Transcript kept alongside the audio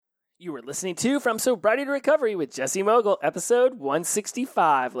You were listening to From Sobriety to Recovery with Jesse Mogul, episode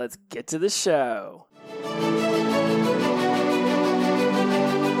 165. Let's get to the show.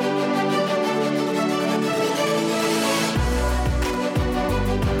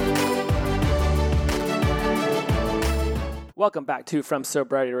 Welcome back to From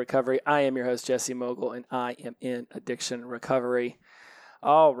Sobriety to Recovery. I am your host, Jesse Mogul, and I am in addiction recovery.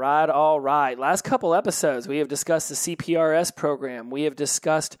 All right. Last couple episodes, we have discussed the CPRS program. We have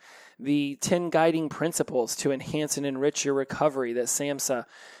discussed the 10 guiding principles to enhance and enrich your recovery that SAMHSA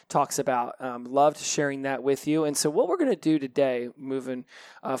talks about. Loved sharing that with you. And so what we're going to do today, moving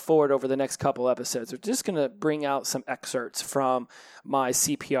forward over the next couple episodes, we're just going to bring out some excerpts from my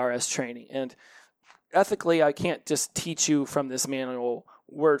CPRS training. And ethically, I can't just teach you from this manual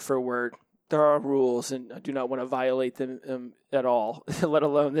word for word. There are rules, and I do not want to violate them at all, let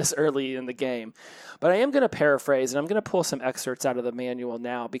alone this early in the game. But I am going to paraphrase, and I'm going to pull some excerpts out of the manual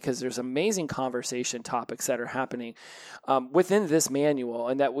now because there's amazing conversation topics that are happening within this manual,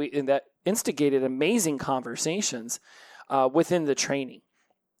 and that instigated amazing conversations within the training.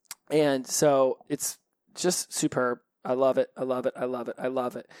 And so it's just superb. I love it.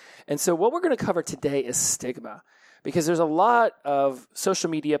 And so what we're going to cover today is stigma. Because there's a lot of social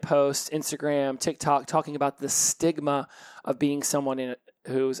media posts, Instagram, TikTok, talking about the stigma of being someone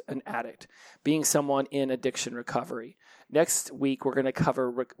who's an addict, being someone in addiction recovery. Next week, we're going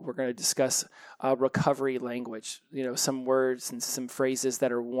to discuss recovery language, some words and some phrases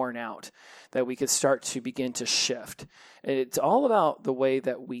that are worn out that we could start to begin to shift. And it's all about the way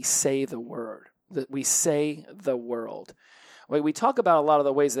that we say the word, that we say the world. We talk about a lot of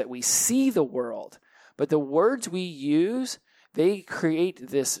the ways that we see the world. But the words we use, they create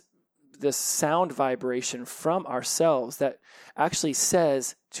this sound vibration from ourselves that actually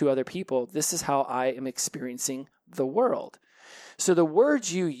says to other people, this is how I am experiencing the world. So the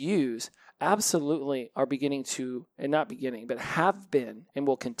words you use absolutely are beginning to, and not beginning, but have been and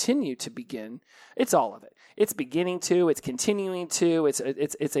will continue to begin. It's all of it. It's beginning to, it's continuing to,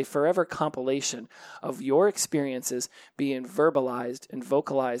 it's a forever compilation of your experiences being verbalized and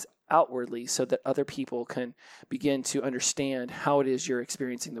vocalized outwardly so that other people can begin to understand how it is you're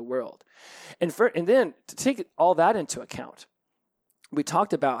experiencing the world. And then to take all that into account, we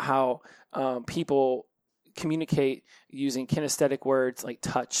talked about how people communicate using kinesthetic words like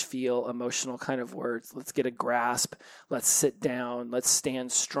touch, feel, emotional kind of words. Let's get a grasp. Let's sit down. Let's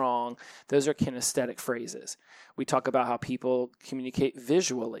stand strong. Those are kinesthetic phrases. We talk about how people communicate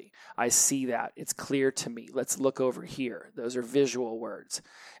visually. I see that. It's clear to me. Let's look over here. Those are visual words.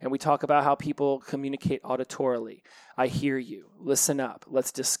 And we talk about how people communicate auditorily. I hear you. Listen up.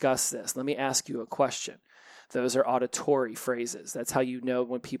 Let's discuss this. Let me ask you a question. Those are auditory phrases. That's how you know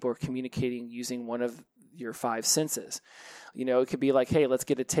when people are communicating using one of your five senses. It could be like, hey, let's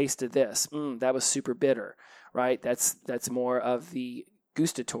get a taste of this. That was super bitter, right? That's more of the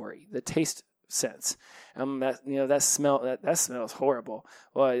gustatory, the taste sense. That smells horrible.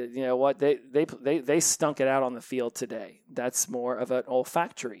 Well, you know what? They stunk it out on the field today. That's more of an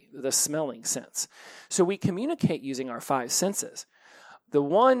olfactory, the smelling sense. So we communicate using our five senses. The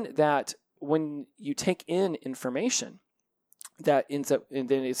one that when you take in information, that ends up, and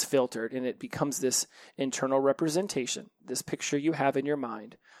then it's filtered, and it becomes this internal representation, this picture you have in your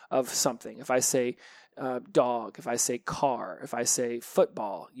mind of something. If I say dog, if I say car, if I say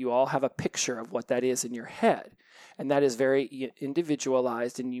football, you all have a picture of what that is in your head. And that is very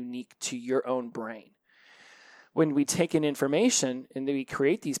individualized and unique to your own brain. When we take in information and we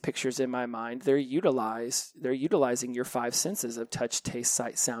create these pictures in my mind, they're utilizing your five senses of touch, taste,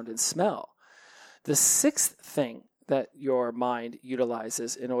 sight, sound, and smell. The sixth thing that your mind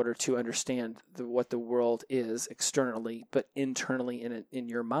utilizes in order to understand what the world is externally, but internally in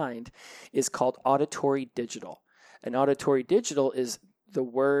your mind, is called auditory digital. And auditory digital is the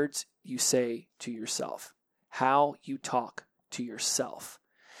words you say to yourself, how you talk to yourself.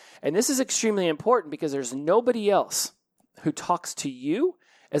 And this is extremely important because there's nobody else who talks to you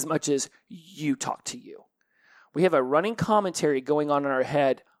as much as you talk to you. We have a running commentary going on in our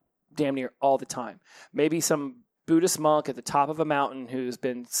head damn near all the time. Maybe some Buddhist monk at the top of a mountain who's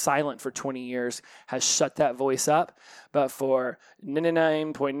been silent for 20 years has shut that voice up. But for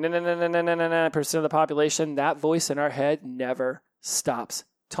 99.999% of the population, that voice in our head never stops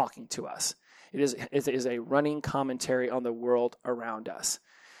talking to us. It is a running commentary on the world around us.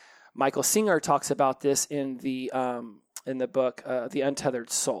 Michael Singer talks about this in the book, The Untethered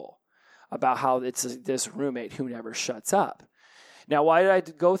Soul, about how it's this roommate who never shuts up. Now, why did I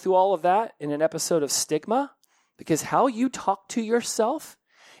go through all of that in an episode of Stigma? Because how you talk to yourself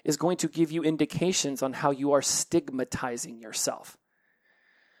is going to give you indications on how you are stigmatizing yourself.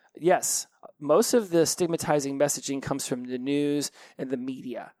 yes, most of the stigmatizing messaging comes from the news and the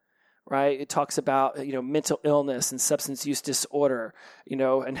media, right? It talks about, mental illness and substance use disorder,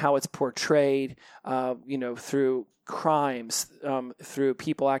 and how it's portrayed, through crimes, through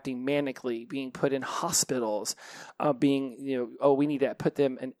people acting manically, being put in hospitals, we need to put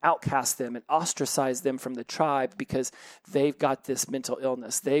them and outcast them and ostracize them from the tribe because they've got this mental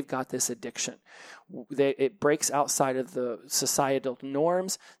illness. They've got this addiction. It breaks outside of the societal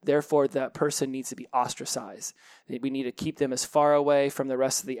norms. Therefore, that person needs to be ostracized. We need to keep them as far away from the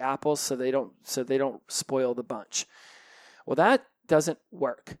rest of the apples so they don't spoil the bunch. Well, that doesn't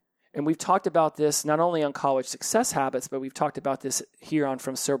work. And we've talked about this not only on College Success Habits, but we've talked about this here on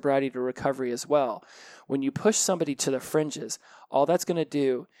From Sobriety to Recovery as well. When you push somebody to the fringes, all that's going to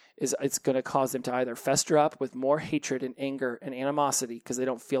do is it's going to cause them to either fester up with more hatred and anger and animosity because they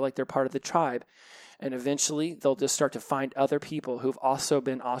don't feel like they're part of the tribe. And eventually they'll just start to find other people who've also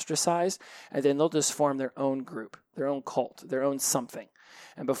been ostracized, and then they'll just form their own group, their own cult, their own something.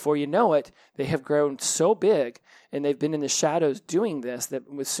 And before you know it, they have grown so big and they've been in the shadows doing this that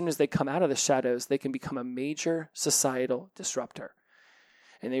as soon as they come out of the shadows, they can become a major societal disruptor.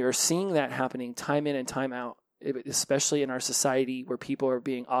 And they are seeing that happening time in and time out, especially in our society where people are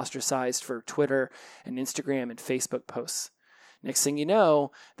being ostracized for Twitter and Instagram and Facebook posts. Next thing you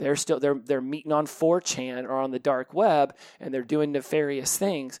know, they're meeting on 4chan or on the dark web, and they're doing nefarious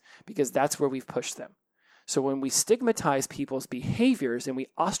things because that's where we've pushed them. So when we stigmatize people's behaviors and we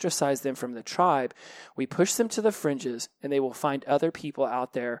ostracize them from the tribe, we push them to the fringes, and they will find other people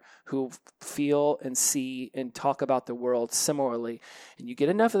out there who feel and see and talk about the world similarly. And you get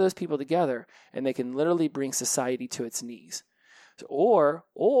enough of those people together, and they can literally bring society to its knees. So,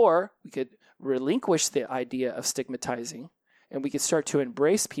 or we could relinquish the idea of stigmatizing, and we could start to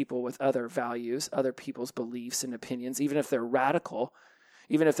embrace people with other values, other people's beliefs and opinions, even if they're radical.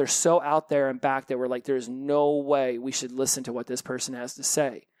 Even if they're so out there and back that we're like, there's no way we should listen to what this person has to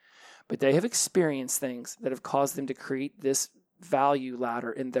say. But they have experienced things that have caused them to create this value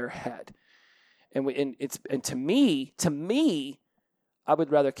ladder in their head. And to me, I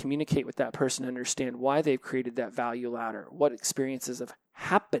would rather communicate with that person and understand why they've created that value ladder, what experiences have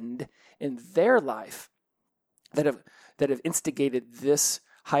happened in their life that have instigated this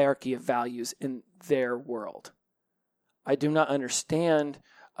hierarchy of values in their world. I do not understand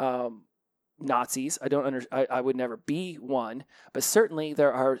Nazis. I would never be one, but certainly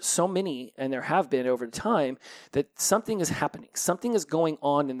there are so many, and there have been over time, that something is happening. Something is going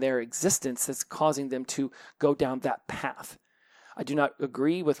on in their existence that's causing them to go down that path. I do not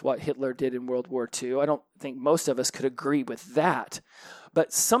agree with what Hitler did in World War II. I don't think most of us could agree with that.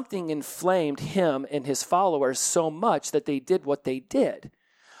 But something inflamed him and his followers so much that they did what they did.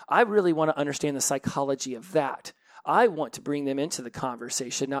 I really want to understand the psychology of that. I want to bring them into the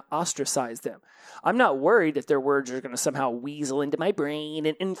conversation, not ostracize them. I'm not worried that their words are going to somehow weasel into my brain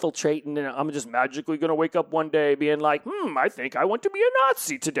and infiltrate, and I'm just magically going to wake up one day being like, I think I want to be a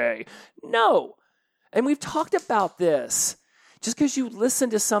Nazi today. No. And we've talked about this. Just because you listen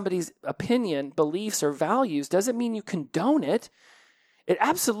to somebody's opinion, beliefs, or values doesn't mean you condone it. It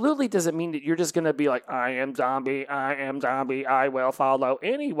absolutely doesn't mean that you're just going to be like, I am zombie, I will follow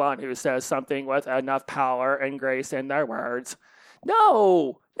anyone who says something with enough power and grace in their words.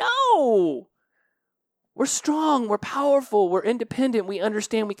 No. We're strong, we're powerful, we're independent, we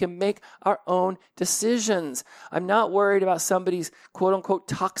understand we can make our own decisions. I'm not worried about somebody's quote-unquote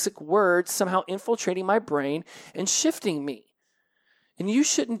toxic words somehow infiltrating my brain and shifting me. And you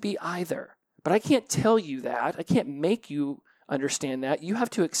shouldn't be either. But I can't tell you that. I can't make you understand that. You have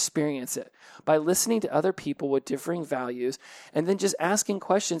to experience it by listening to other people with differing values and then just asking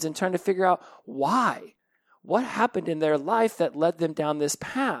questions and trying to figure out why. What happened in their life that led them down this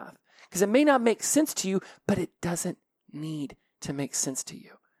path? Because it may not make sense to you, but it doesn't need to make sense to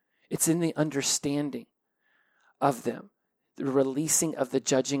you. It's in the understanding of them, the releasing of the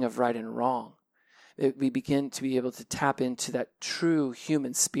judging of right and wrong. We begin to be able to tap into that true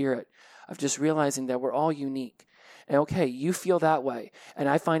human spirit of just realizing that we're all unique. And okay, you feel that way, and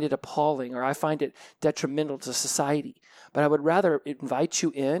I find it appalling or I find it detrimental to society. But I would rather invite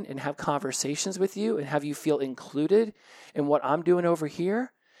you in and have conversations with you and have you feel included in what I'm doing over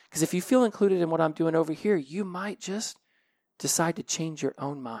here. Because if you feel included in what I'm doing over here, you might just decide to change your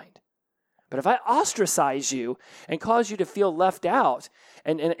own mind. But if I ostracize you and cause you to feel left out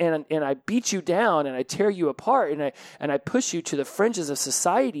and I beat you down and I tear you apart and I push you to the fringes of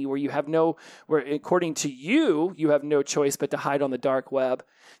society where according to you, you have no choice but to hide on the dark web,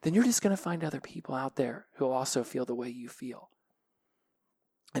 then you're just going to find other people out there who also feel the way you feel.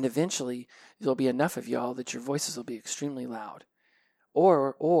 And eventually, there'll be enough of y'all that your voices will be extremely loud.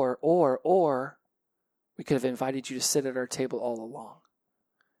 Or we could have invited you to sit at our table all along.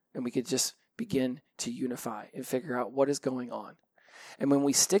 And we could just begin to unify and figure out what is going on. And when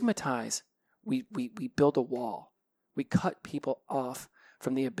we stigmatize, we build a wall. We cut people off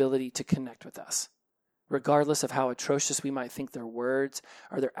from the ability to connect with us. Regardless of how atrocious we might think their words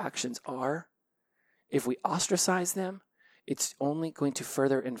or their actions are, if we ostracize them, it's only going to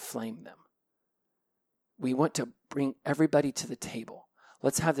further inflame them. We want to bring everybody to the table.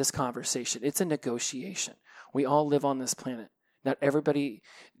 Let's have this conversation. It's a negotiation. We all live on this planet. Nobody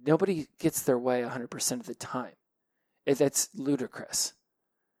gets their way 100% of the time. That's ludicrous.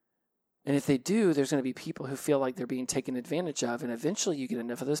 And if they do, there's going to be people who feel like they're being taken advantage of, and eventually you get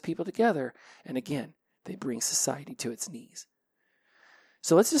enough of those people together, and again, they bring society to its knees.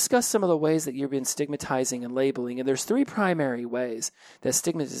 So let's discuss some of the ways that you've been stigmatizing and labeling. And there's 3 primary ways that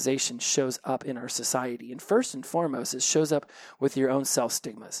stigmatization shows up in our society. And first and foremost, it shows up with your own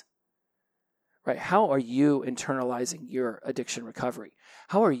self-stigmas. Right? How are you internalizing your addiction recovery?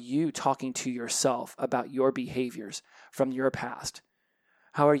 How are you talking to yourself about your behaviors from your past?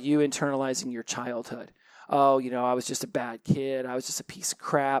 How are you internalizing your childhood? Oh, I was just a bad kid. I was just a piece of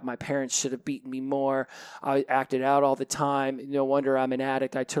crap. My parents should have beaten me more. I acted out all the time. No wonder I'm an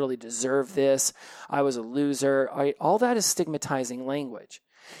addict. I totally deserve this. I was a loser. All that is stigmatizing language.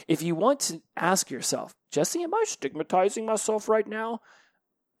 If you want to ask yourself, Jesse, am I stigmatizing myself right now?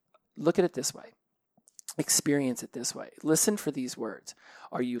 Look at it this way. Experience it this way. Listen for these words.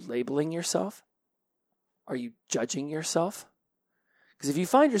 Are you labeling yourself? Are you judging yourself? Because if you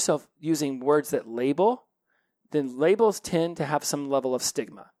find yourself using words that label, then labels tend to have some level of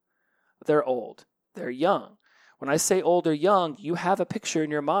stigma. They're old. They're young. When I say old or young, you have a picture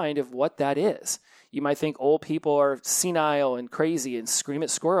in your mind of what that is. You might think old people are senile and crazy and scream at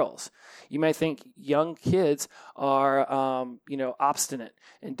squirrels. You might think young kids are, obstinate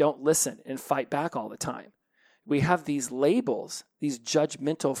and don't listen and fight back all the time. We have these labels, these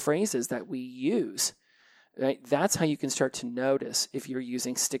judgmental phrases that we use. Right? That's how you can start to notice if you're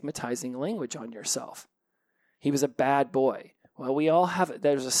using stigmatizing language on yourself. He was a bad boy. Well, we all have it.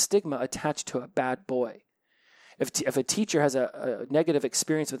 There's a stigma attached to a bad boy. If a teacher has a negative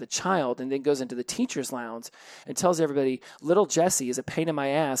experience with a child and then goes into the teacher's lounge and tells everybody, little Jesse is a pain in my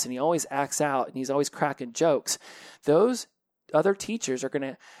ass and he always acts out and he's always cracking jokes, those other teachers are going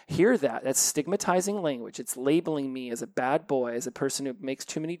to hear that. That's stigmatizing language. It's labeling me as a bad boy, as a person who makes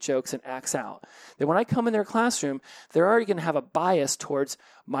too many jokes and acts out. Then when I come in their classroom, they're already going to have a bias towards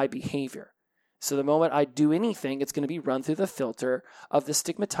my behavior. So the moment I do anything, it's going to be run through the filter of the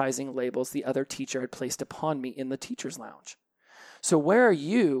stigmatizing labels the other teacher had placed upon me in the teacher's lounge. So where are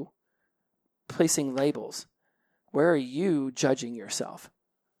you placing labels? Where are you judging yourself?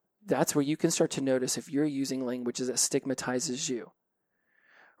 That's where you can start to notice if you're using languages that stigmatizes you,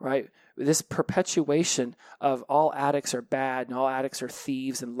 right? This perpetuation of all addicts are bad and all addicts are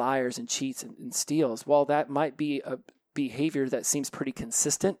thieves and liars and cheats and steals. While that might be a behavior that seems pretty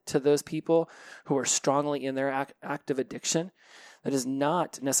consistent to those people who are strongly in their active addiction, that is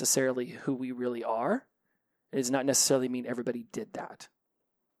not necessarily who we really are. It does not necessarily mean everybody did that.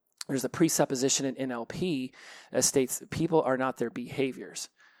 There's a presupposition in NLP that states that people are not their behaviors,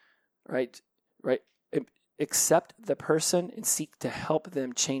 right? Accept the person and seek to help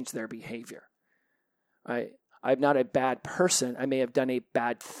them change their behavior, right? I'm not a bad person. I may have done a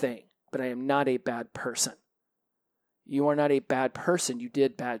bad thing, but I am not a bad person. You are not a bad person. You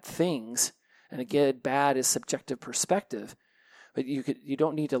did bad things. And again, bad is subjective perspective. But you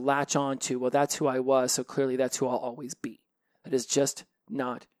don't need to latch on to, well, that's who I was, so clearly that's who I'll always be. That is just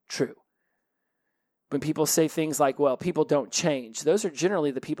not true. When people say things like, well, people don't change, those are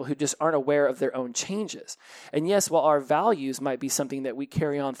generally the people who just aren't aware of their own changes. And yes, while our values might be something that we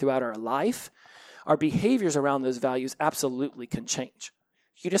carry on throughout our life, our behaviors around those values absolutely can change.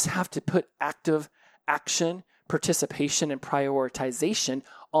 You just have to put active action, participation, and prioritization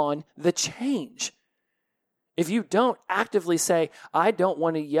on the change. If you don't actively say, I don't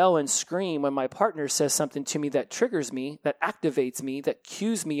want to yell and scream when my partner says something to me that triggers me, that activates me, that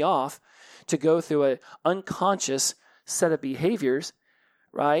cues me off to go through an unconscious set of behaviors,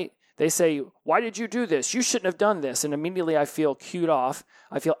 right? They say, why did you do this? You shouldn't have done this. And immediately I feel cued off.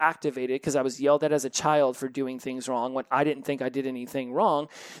 I feel activated because I was yelled at as a child for doing things wrong when I didn't think I did anything wrong.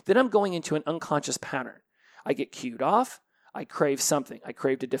 Then I'm going into an unconscious pattern. I get cued off. I crave something. I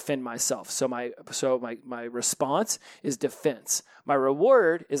crave to defend myself. So my response is defense. My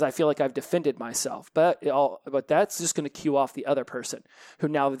reward is I feel like I've defended myself. But that's just going to cue off the other person who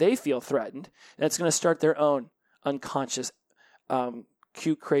now they feel threatened. And it's going to start their own unconscious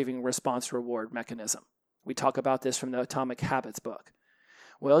cue craving response reward mechanism. We talk about this from the Atomic Habits book.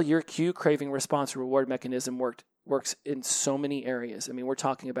 Well, your cue, craving, response, reward mechanism works in so many areas. I mean, we're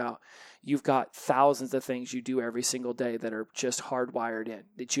talking about you've got thousands of things you do every single day that are just hardwired in,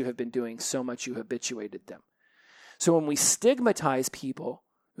 that you have been doing so much you habituated them. So when we stigmatize people,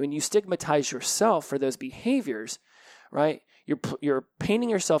 when you stigmatize yourself for those behaviors, right, you're painting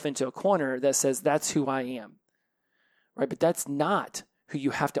yourself into a corner that says that's who I am, right? But that's not who you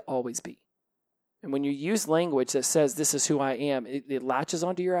have to always be. And when you use language that says this is who I am, it latches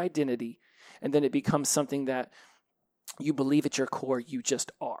onto your identity, and then it becomes something that you believe at your core you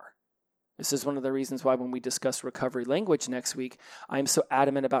just are. This is one of the reasons why when we discuss recovery language next week, I am so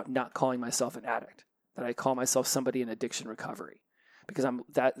adamant about not calling myself an addict, that I call myself somebody in addiction recovery. Because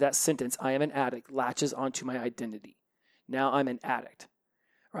that sentence, I am an addict, latches onto my identity. Now I'm an addict,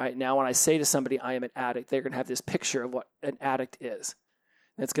 right? Now when I say to somebody I am an addict, they're going to have this picture of what an addict is.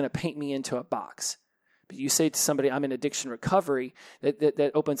 And it's going to paint me into a box. But you say to somebody, I'm in addiction recovery,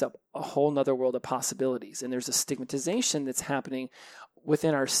 that opens up a whole nother world of possibilities. And there's a stigmatization that's happening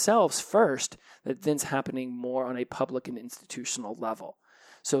within ourselves first, that then's happening more on a public and institutional level.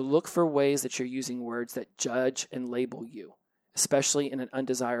 So look for ways that you're using words that judge and label you, especially in an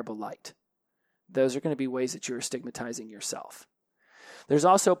undesirable light. Those are going to be ways that you're stigmatizing yourself. There's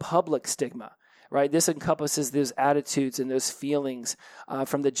also public stigma, right? This encompasses those attitudes and those feelings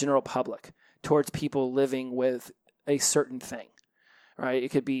from the general public towards people living with a certain thing, right?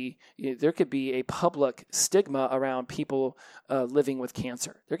 It could be, there could be a public stigma around people living with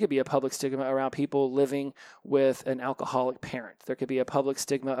cancer. There could be a public stigma around people living with an alcoholic parent. There could be a public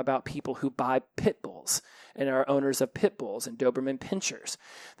stigma about people who buy pit bulls and are owners of pit bulls and Doberman pinschers.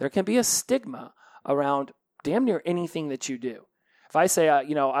 There can be a stigma around damn near anything that you do. If I say,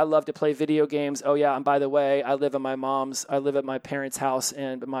 I love to play video games, oh yeah, and by the way, I live at my parents' house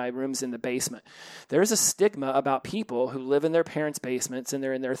and my room's in the basement. There's a stigma about people who live in their parents' basements and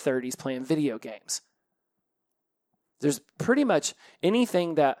they're in their 30s playing video games. There's pretty much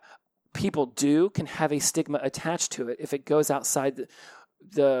anything that people do can have a stigma attached to it if it goes outside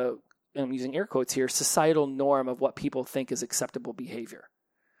the I'm using air quotes here, societal norm of what people think is acceptable behavior.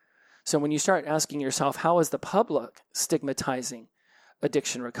 So when you start asking yourself, how is the public stigmatizing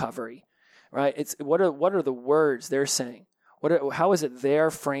addiction recovery, right? It's what are the words they're saying? How is it they're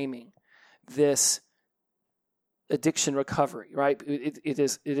framing this addiction recovery, right? It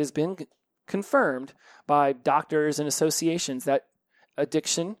has been confirmed by doctors and associations that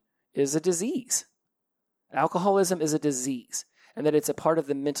addiction is a disease. Alcoholism is a disease, and that it's a part of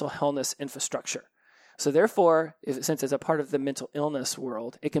the mental illness infrastructure. So therefore, since it's a part of the mental illness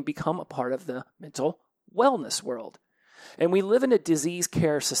world, it can become a part of the mental wellness world. And we live in a disease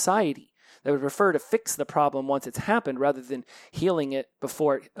care society that would prefer to fix the problem once it's happened rather than healing it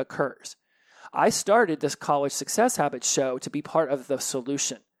before it occurs. I started this College Success Habits show to be part of the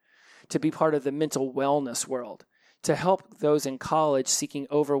solution, to be part of the mental wellness world, to help those in college seeking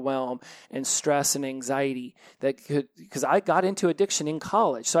overwhelm and stress and anxiety because I got into addiction in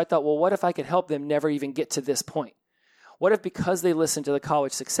college. So I thought, well, what if I could help them never even get to this point? What if because they listen to the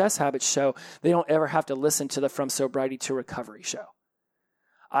College Success Habits show, they don't ever have to listen to the From Sobriety to Recovery show?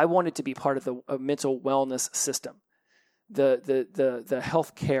 I wanted to be part of the mental wellness system, the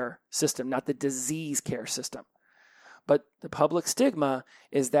health care system, not the disease care system. But the public stigma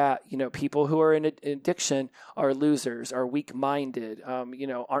is that, people who are in addiction are losers, are weak-minded,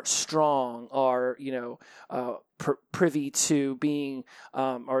 aren't strong, are, privy to being,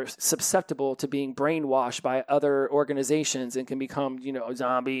 or susceptible to being brainwashed by other organizations and can become,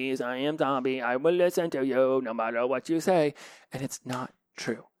 zombies. I am zombie. I will listen to you no matter what you say. And it's not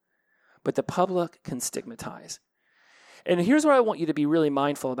true. But the public can stigmatize. And here's where I want you to be really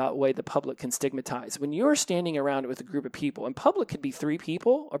mindful about the way the public can stigmatize. When you're standing around with a group of people, and public could be 3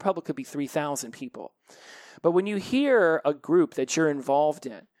 people or public could be 3,000 people. But when you hear a group that you're involved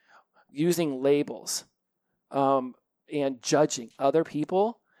in using labels and judging other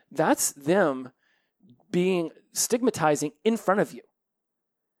people, that's them being stigmatizing in front of you.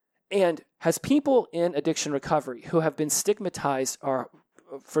 And as people in addiction recovery who have been stigmatized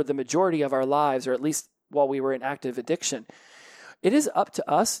for the majority of our lives, or at least while we were in active addiction, it is up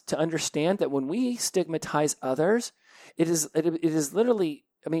to us to understand that when we stigmatize others, it is literally,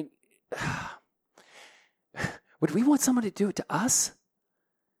 would we want someone to do it to us?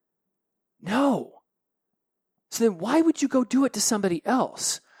 No. So then why would you go do it to somebody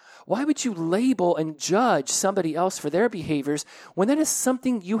else? Why would you label and judge somebody else for their behaviors when that is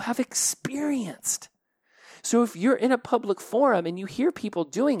something you have experienced? So if you're in a public forum and you hear people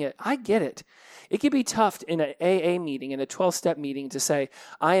doing it, I get it. It can be tough in an AA meeting, in a 12-step meeting to say,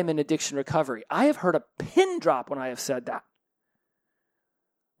 I am in addiction recovery. I have heard a pin drop when I have said that.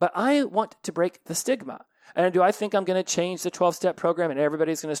 But I want to break the stigma. And do I think I'm going to change the 12-step program and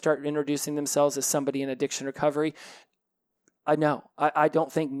everybody's going to start introducing themselves as somebody in addiction recovery? No, I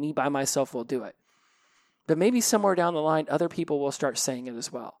don't think me by myself will do it. But maybe somewhere down the line, other people will start saying it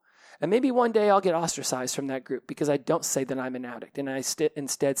as well. And maybe one day I'll get ostracized from that group because I don't say that I'm an addict and I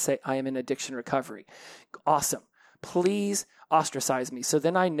instead say I am in addiction recovery. Awesome. Please ostracize me so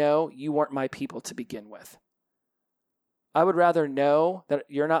then I know you weren't my people to begin with. I would rather know that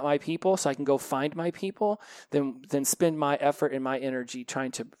you're not my people so I can go find my people than spend my effort and my energy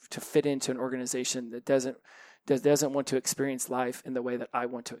trying to fit into an organization that doesn't want to experience life in the way that I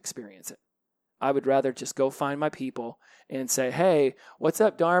want to experience it. I would rather just go find my people and say, hey, what's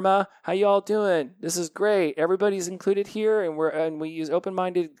up, Dharma? How you all doing? This is great. Everybody's included here, and we use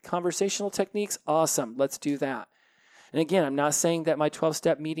open-minded conversational techniques. Awesome. Let's do that. And again, I'm not saying that my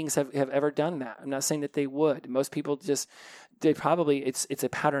 12-step meetings have ever done that. I'm not saying that they would. Most people it's a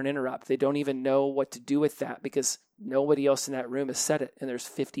pattern interrupt. They don't even know what to do with that because nobody else in that room has said it, and there's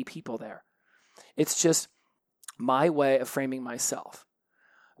 50 people there. It's just my way of framing myself.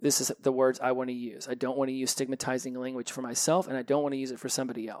 This is the words I want to use. I don't want to use stigmatizing language for myself, and I don't want to use it for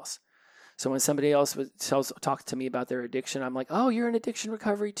somebody else. So when somebody else talks to me about their addiction, I'm like, oh, you're in addiction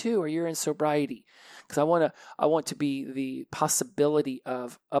recovery too, or you're in sobriety. Because I want to be the possibility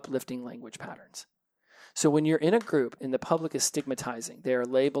of uplifting language patterns. So when you're in a group and the public is stigmatizing, they are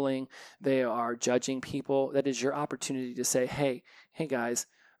labeling, they are judging people, that is your opportunity to say, hey guys,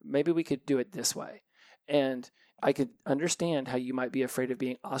 maybe we could do it this way. And I could understand how you might be afraid of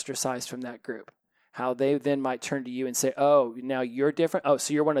being ostracized from that group. How they then might turn to you and say, oh, now you're different. Oh,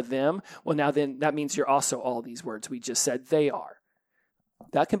 so you're one of them? Well, now then that means you're also all these words we just said they are.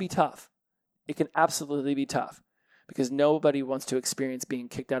 That can be tough. It can absolutely be tough because nobody wants to experience being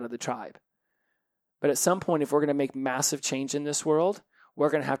kicked out of the tribe. But at some point, if we're going to make massive change in this world,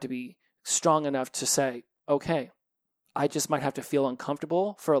 we're going to have to be strong enough to say, okay, I just might have to feel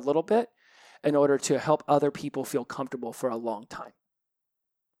uncomfortable for a little bit in order to help other people feel comfortable for a long time.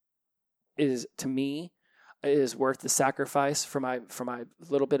 To me, it is worth the sacrifice for my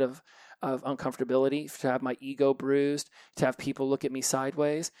little bit of uncomfortability, to have my ego bruised, to have people look at me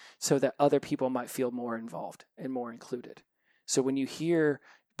sideways so that other people might feel more involved and more included. So when you hear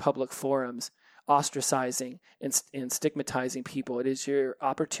public forums ostracizing and stigmatizing people, it is your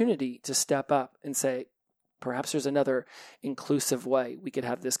opportunity to step up and say, perhaps there's another inclusive way we could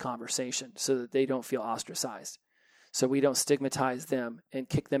have this conversation so that they don't feel ostracized. So we don't stigmatize them and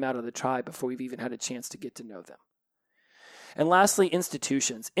kick them out of the tribe before we've even had a chance to get to know them. And lastly,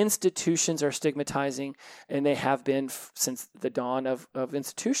 institutions. Institutions are stigmatizing, and they have been since the dawn of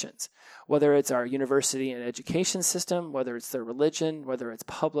institutions. Whether it's our university and education system, whether it's their religion, whether it's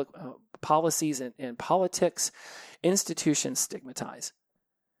public policies and politics, institutions stigmatize.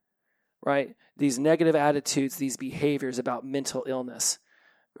 Right? These negative attitudes, these behaviors about mental illness,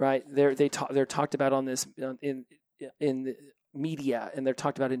 right? They're talked about on this in the media, and they're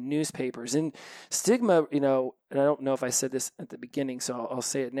talked about in newspapers. And stigma, and I don't know if I said this at the beginning, so I'll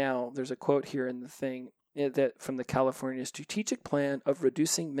say it now. There's a quote here in the thing that from the California Strategic Plan of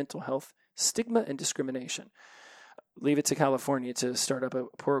Reducing Mental Health Stigma and Discrimination. Leave it to California to start up a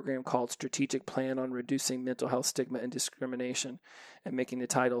program called Strategic Plan on Reducing Mental Health Stigma and Discrimination, and making the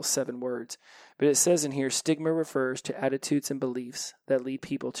title 7 words. But it says in here, stigma refers to attitudes and beliefs that lead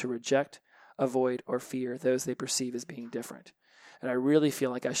people to reject, avoid, or fear those they perceive as being different. And I really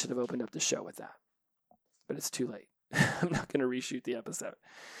feel like I should have opened up the show with that. But it's too late. I'm not going to reshoot the episode.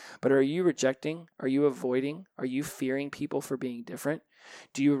 But are you rejecting? Are you avoiding? Are you fearing people for being different?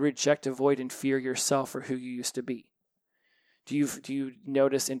 Do you reject, avoid, and fear yourself for who you used to be? Do you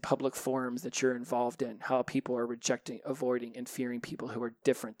notice in public forums that you're involved in how people are rejecting, avoiding, and fearing people who are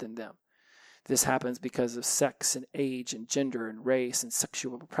different than them? This happens because of sex and age and gender and race and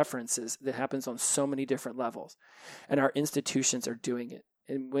sexual preferences. That happens on so many different levels. And our institutions are doing it.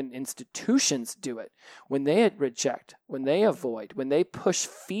 And when institutions do it, when they reject, when they avoid, when they push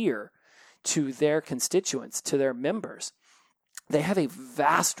fear to their constituents, to their members, they have a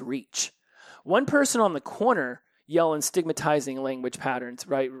vast reach. One person on the corner yelling stigmatizing language patterns,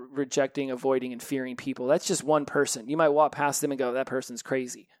 right? Rejecting, avoiding, and fearing people. That's just one person. You might walk past them and go, that person's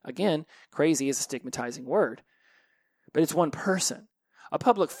crazy. Again, crazy is a stigmatizing word, but it's one person. A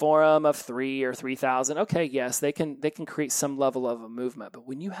public forum of 3 or 3,000, okay, yes, they can create some level of a movement. But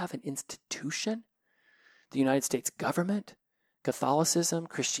when you have an institution, the United States government, Catholicism,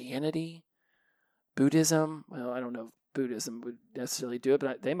 Christianity, Buddhism, well, I don't know Buddhism would necessarily do it,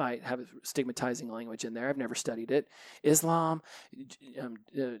 but they might have stigmatizing language in there. I've never studied it. Islam,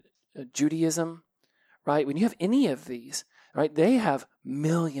 Judaism, right? When you have any of these, right? They have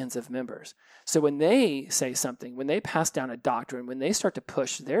millions of members. So when they say something, when they pass down a doctrine, when they start to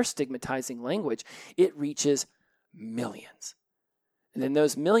push their stigmatizing language, it reaches millions. And then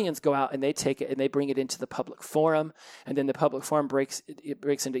those millions go out and they take it and they bring it into the public forum. And then the public forum breaks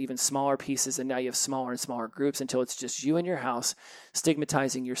into even smaller pieces. And now you have smaller and smaller groups until it's just you in your house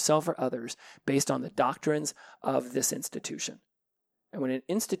stigmatizing yourself or others based on the doctrines of this institution. And when an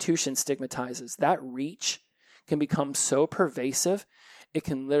institution stigmatizes, that reach can become so pervasive, it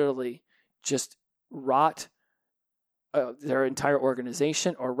can literally just rot their entire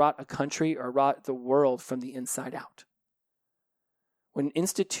organization or rot a country or rot the world from the inside out. When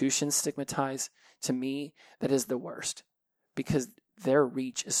institutions stigmatize, to me, that is the worst because their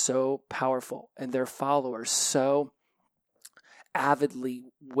reach is so powerful and their followers so avidly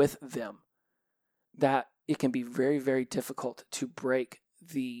with them that it can be very, very difficult to break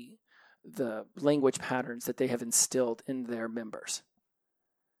the language patterns that they have instilled in their members.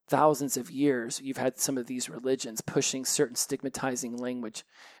 Thousands of years, you've had some of these religions pushing certain stigmatizing language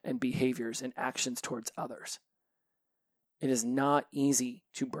and behaviors and actions towards others. It is not easy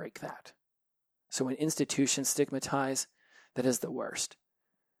to break that. So when institutions stigmatize, that is the worst.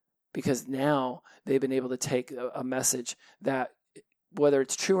 Because now they've been able to take a message that, whether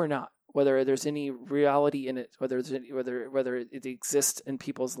it's true or not, whether there's any reality in it, whether it exists in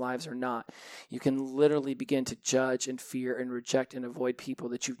people's lives or not, you can literally begin to judge and fear and reject and avoid people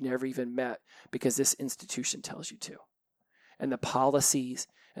that you've never even met because this institution tells you to. And the policies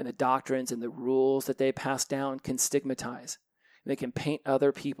and the doctrines and the rules that they pass down can stigmatize. They can paint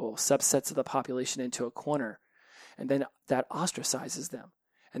other people, subsets of the population, into a corner, and then that ostracizes them,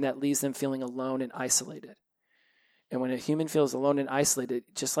 and that leaves them feeling alone and isolated. And when a human feels alone and isolated,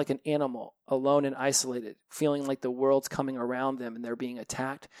 just like an animal, alone and isolated, feeling like the world's coming around them and they're being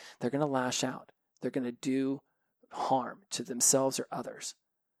attacked, they're going to lash out. They're going to do harm to themselves or others.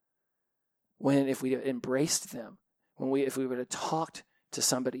 If we embraced them, if we would have talked to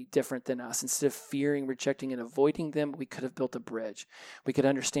somebody different than us, instead of fearing, rejecting, and avoiding them, we could have built a bridge. We could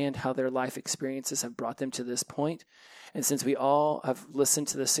understand how their life experiences have brought them to this point. And since we all have listened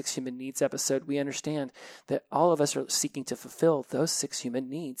to the 6 Human Needs episode, we understand that all of us are seeking to fulfill those 6 human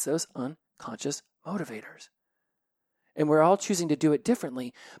needs, those unconscious motivators. And we're all choosing to do it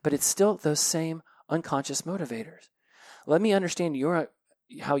differently, but it's still those same unconscious motivators. Let me understand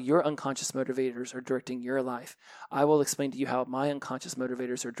how your unconscious motivators are directing your life. I will explain to you how my unconscious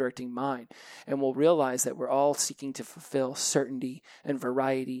motivators are directing mine. And we'll realize that we're all seeking to fulfill certainty and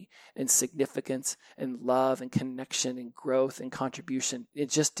variety and significance and love and connection and growth and contribution in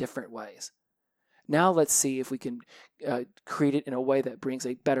just different ways. Now let's see if we can create it in a way that brings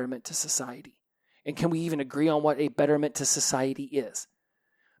a betterment to society. And can we even agree on what a betterment to society is?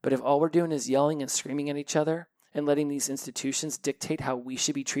 But if all we're doing is yelling and screaming at each other, and letting these institutions dictate how we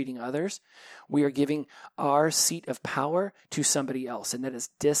should be treating others, we are giving our seat of power to somebody else, and that is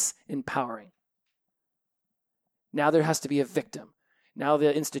disempowering. Now there has to be a victim. Now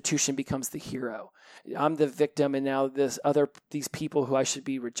the institution becomes the hero. I'm the victim, and now these people who I should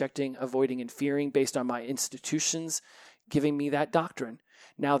be rejecting, avoiding, and fearing based on my institutions giving me that doctrine,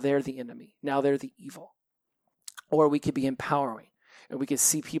 now they're the enemy. Now they're the evil. Or we could be empowering. And we could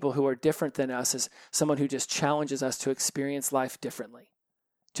see people who are different than us as someone who just challenges us to experience life differently,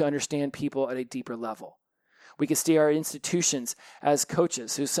 to understand people at a deeper level. We could see our institutions as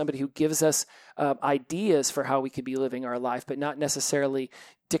coaches, who's somebody who gives us ideas for how we could be living our life, but not necessarily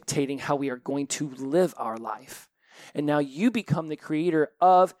dictating how we are going to live our life. And now you become the creator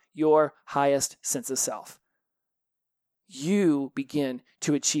of your highest sense of self. You begin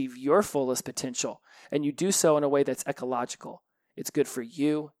to achieve your fullest potential, and you do so in a way that's ecological. It's good for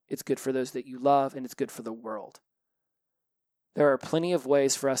you, it's good for those that you love, and it's good for the world. There are plenty of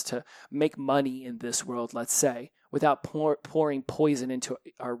ways for us to make money in this world, let's say, without pouring poison into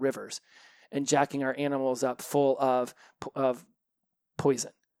our rivers and jacking our animals up full of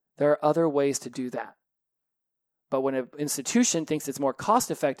poison. There are other ways to do that. But when an institution thinks it's more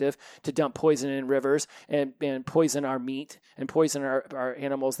cost effective to dump poison in rivers and poison our meat and poison our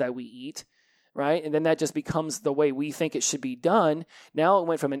animals that we eat, right? And then that just becomes the way we think it should be done. Now it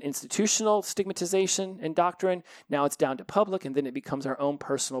went from an institutional stigmatization and doctrine. Now it's down to public, and then it becomes our own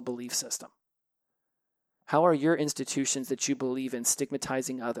personal belief system. How are your institutions that you believe in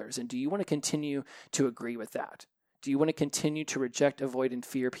stigmatizing others? And do you want to continue to agree with that? Do you want to continue to reject, avoid, and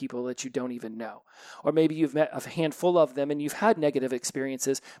fear people that you don't even know? Or maybe you've met a handful of them and you've had negative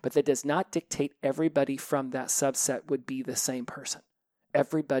experiences, but that does not dictate everybody from that subset would be the same person.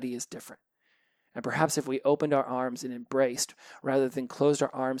 Everybody is different. And perhaps if we opened our arms and embraced rather than closed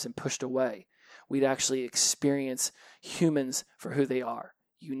our arms and pushed away, we'd actually experience humans for who they are,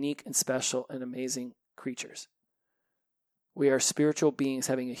 unique and special and amazing creatures. We are spiritual beings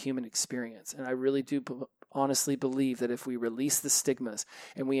having a human experience. And I really do honestly believe that if we release the stigmas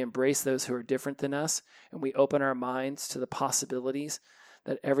and we embrace those who are different than us, and we open our minds to the possibilities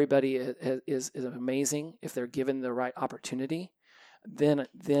that everybody is amazing if they're given the right opportunity, then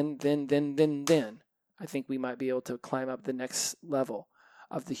I think we might be able to climb up the next level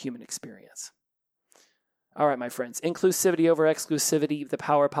of the human experience. All right, my friends, inclusivity over exclusivity, the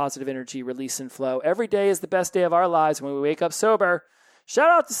power of positive energy, release and flow. Every day is the best day of our lives when we wake up sober. Shout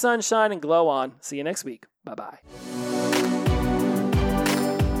out to sunshine and glow on. See you next week. Bye-bye.